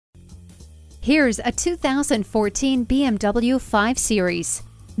Here's a 2014 BMW 5 Series.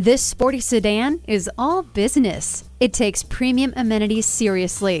 This sporty sedan is all business. It takes premium amenities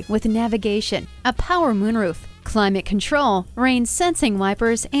seriously with navigation, a power moonroof, climate control, rain sensing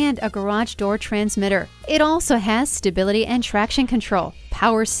wipers, and a garage door transmitter. It also has stability and traction control,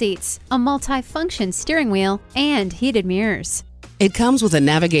 power seats, a multi-function steering wheel, and heated mirrors. It comes with a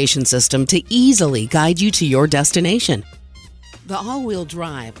navigation system to easily guide you to your destination. The all-wheel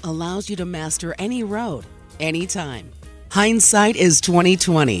drive allows you to master any road, anytime. Hindsight is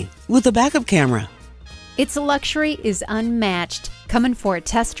 20/20 with a backup camera. Its luxury is unmatched. Come in for a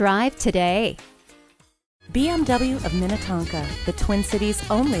test drive today. BMW of Minnetonka, the Twin Cities'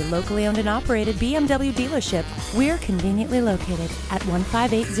 only locally owned and operated BMW dealership. We're conveniently located at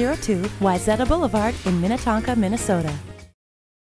 15802 Wayzata Boulevard in Minnetonka, Minnesota.